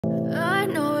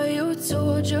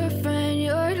your friend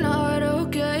you're not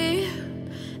okay.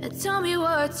 And tell me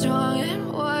what's wrong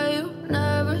and why you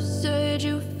never said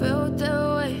you felt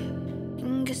that way.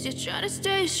 And guess you're trying to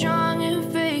stay strong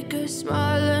and fake a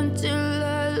smile until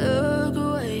I look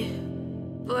away.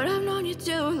 But I've known you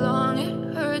too long,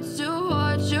 it hurts to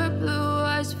watch your blue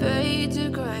eyes fade to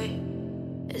gray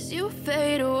as you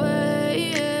fade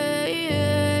away,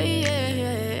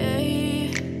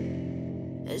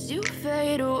 as you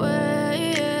fade away.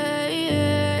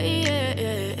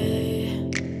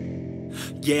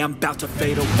 Yeah, I'm about to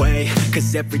fade away,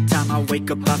 cause every time I wake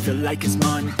up I feel like it's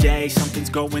Monday. Something's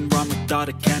going wrong with all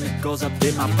the chemicals up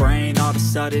in my brain. All of a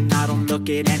sudden I don't look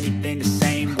at anything the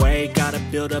same way. Got a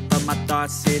buildup of my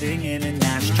thoughts sitting in an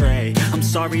ashtray. I'm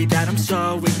sorry that I'm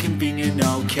so inconvenient,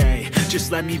 okay.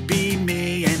 Just let me be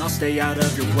me and I'll stay out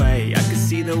of your way. I can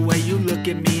see the way you look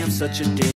at me, I'm such a dick.